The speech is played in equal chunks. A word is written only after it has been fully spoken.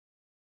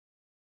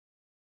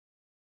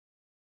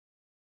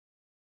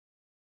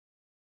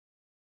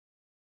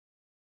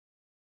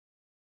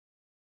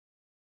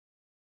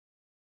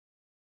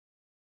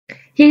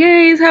Hey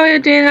guys, how are you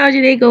doing? How's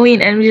your day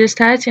going? And we're just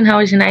starting. How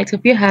was your night?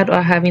 Hope you had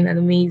or having an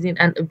amazing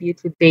and a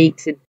beautiful day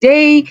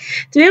today.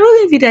 Today we're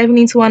going to be diving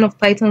into one of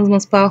Python's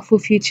most powerful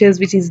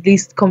features, which is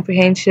list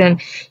comprehension.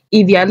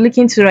 If you are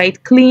looking to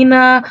write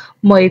cleaner,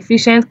 more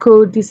efficient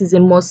code, this is a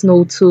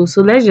must-know tool.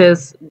 So let's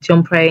just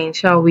jump right in,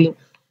 shall we?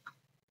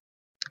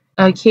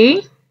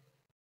 Okay.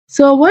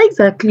 So what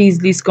exactly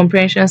is list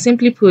comprehension?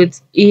 Simply put,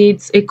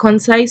 it's a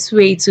concise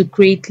way to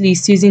create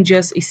lists using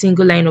just a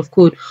single line of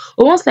code.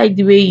 Almost like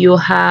the way you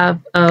have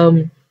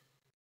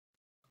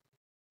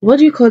what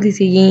do you call this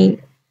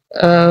again?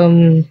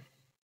 Um,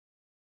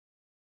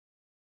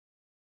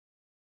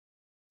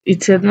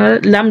 it's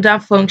another lambda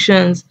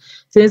functions.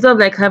 So instead of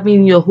like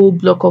having your whole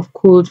block of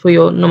code for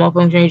your normal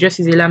function, you just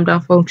use a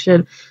lambda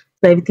function.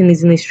 So everything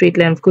is in a straight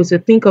line of code. So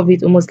think of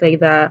it almost like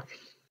that.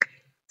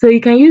 So you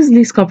can use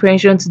list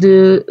comprehension to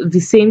do the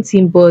same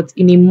thing, but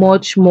in a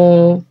much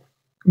more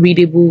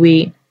readable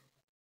way.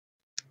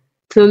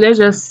 So let's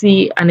just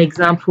see an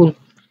example.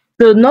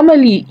 So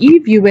normally,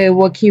 if you were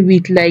working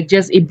with like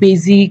just a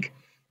basic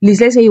list,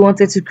 let's say you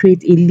wanted to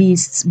create a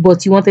list,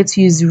 but you wanted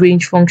to use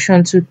range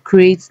function to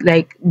create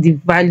like the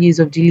values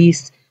of the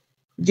list.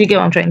 Do you get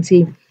what I'm trying to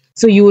say?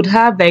 So you would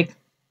have like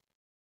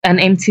an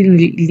empty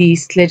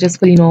list, let's just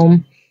call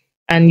it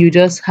and you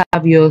just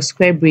have your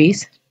square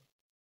brace.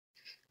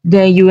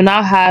 Then you will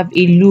now have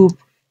a loop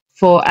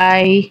for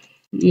I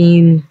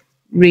in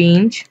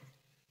range.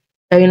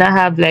 And you now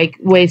have like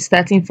where it's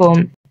starting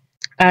from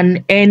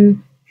an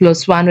n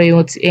plus one where you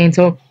want to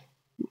enter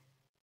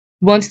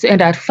wants to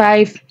end at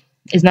 5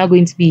 is now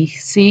going to be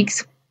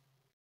 6,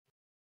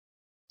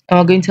 and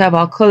we're going to have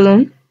our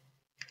column.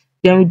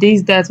 Then with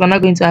this that we're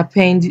not going to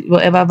append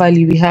whatever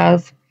value we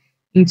have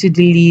into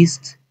the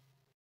list.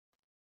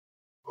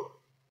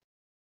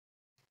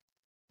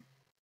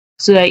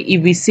 So that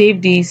if we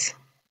save this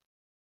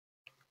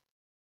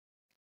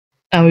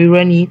and we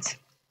run it,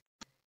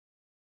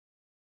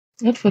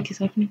 what the fuck is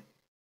happening?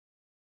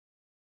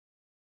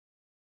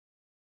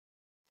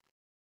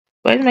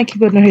 Why is my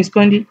keyboard not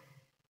responding?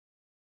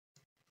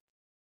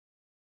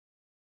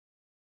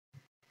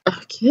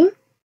 Okay.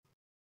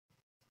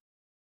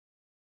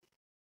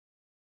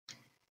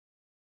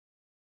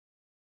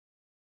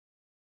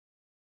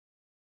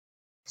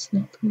 It's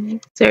not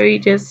connected. Sorry,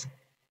 just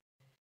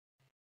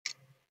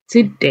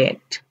sit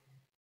dead.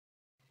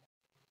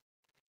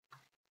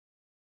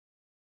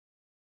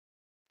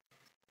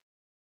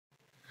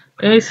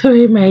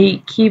 Sorry,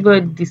 my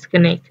keyboard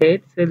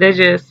disconnected. So let's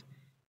just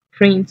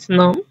print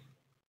now.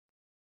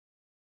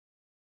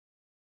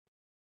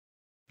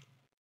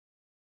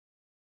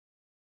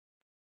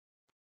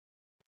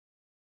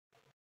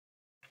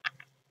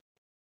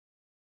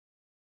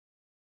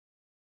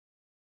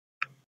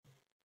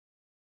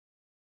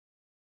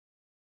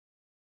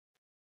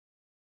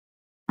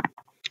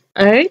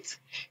 Alright.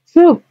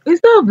 So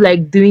instead of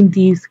like doing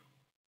this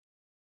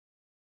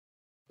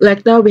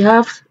like that, we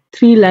have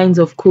 3 lines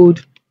of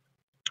code.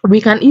 We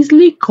can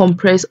easily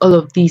compress all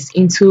of this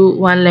into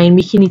one line,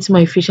 making it more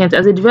efficient.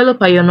 As a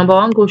developer, your number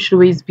one goal should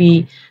always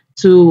be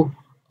to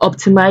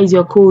optimize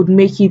your code,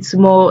 make it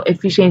more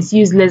efficient,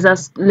 use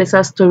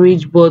lesser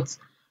storage, but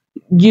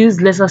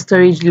use lesser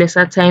storage,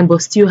 lesser time,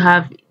 but still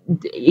have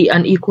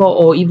an equal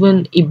or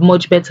even a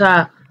much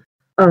better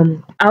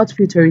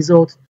output or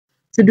result.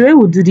 So the way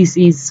we'll do this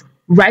is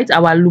write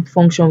our loop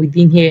function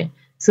within here.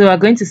 So we're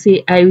going to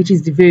say I, which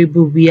is the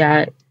variable we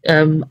are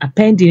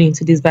appending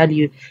into this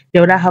value.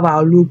 Then we'll have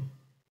our loop.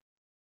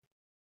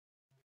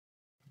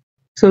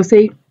 So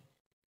say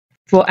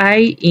for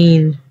I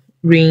in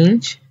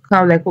range,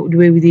 kind of like the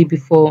way we did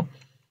before,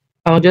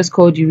 I'll just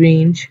call the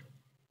range.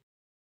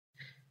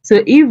 So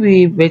if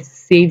we were to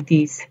save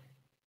this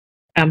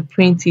and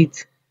print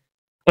it,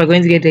 we're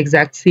going to get the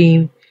exact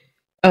same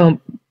um,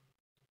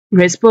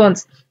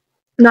 response.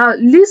 Now,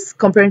 list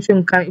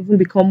comprehension can even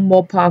become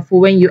more powerful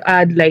when you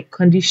add like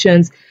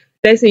conditions.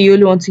 Let's say you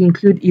only want to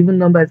include even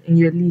numbers in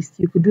your list.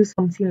 You could do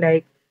something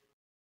like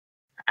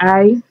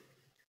I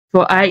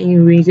for I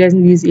in range, let's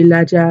use a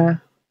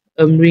larger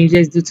range,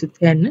 let's do to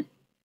 10.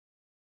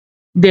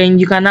 Then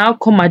you can now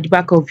come at the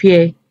back of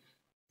here,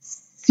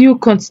 still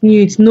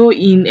continue it, no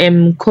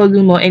in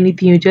column or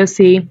anything. You just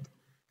say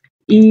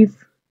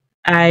if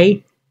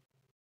I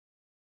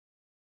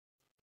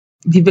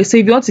so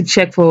if you want to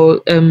check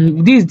for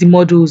this is the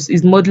models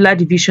is modular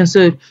division,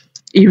 so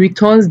it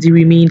returns the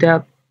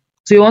remainder.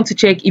 So you want to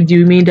check if the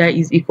remainder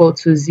is equal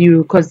to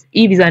 0, because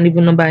if it's an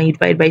even number and you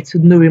divide by 2,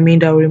 no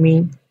remainder will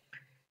remain.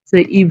 So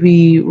if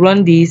we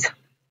run this,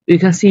 you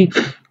can see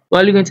we're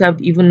only going to have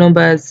the even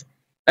numbers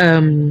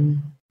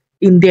in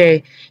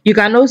there. You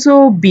can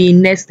also be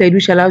nested,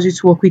 which allows you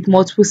to work with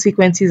multiple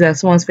sequences at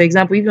once. For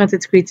example, if you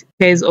wanted to create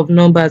pairs of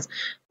numbers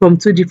from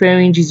 2 different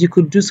ranges, you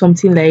could do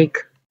something like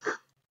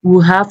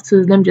we'll have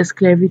to let me just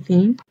clear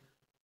everything.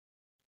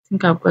 I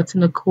think I've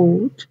gotten a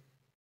code.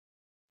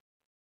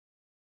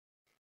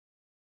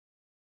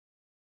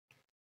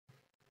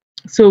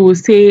 So we'll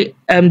say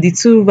the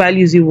two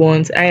values you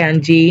want, I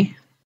and J.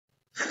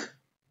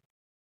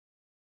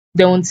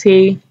 Then we'll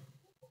say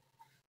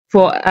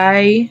for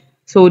I,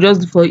 So we'll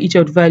just do for each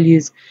of the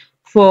values.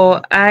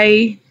 For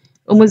I,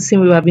 almost the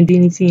same way we have been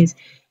doing it since,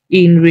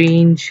 in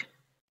range,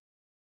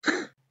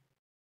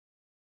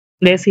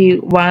 let's say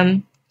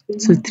 1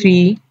 to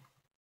 3,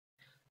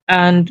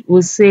 and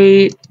we'll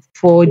say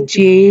for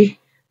j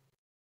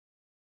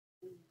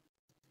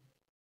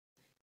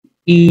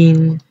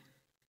in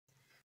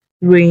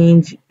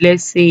range,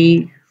 let's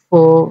say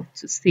 4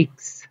 to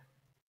 6.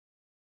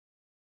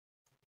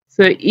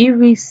 So if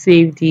we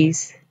save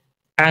this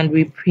and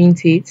we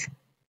print it,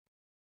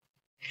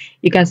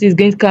 you can see it's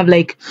going to kind of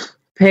like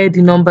pair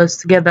the numbers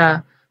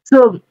together.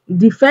 So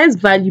the first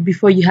value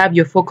before you have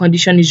your for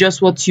condition is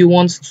just what you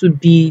want to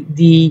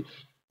be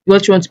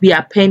what you want to be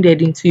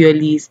appended into your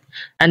list,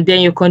 and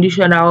then your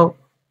conditional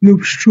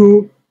loops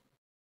through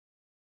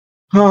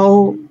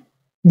how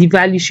the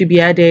value should be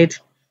added.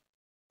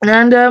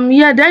 And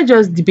yeah, that's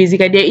just the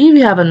basic idea. If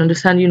you have an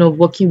understanding of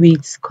working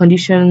with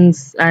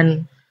conditions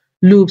and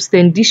loops,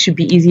 then this should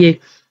be easier.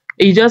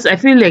 I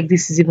feel like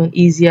this is even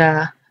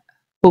easier,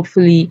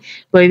 hopefully.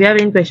 But if you have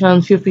any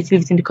questions, feel free to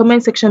leave it in the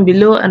comment section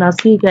below, and I'll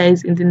see you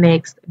guys in the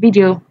next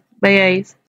video. Bye guys.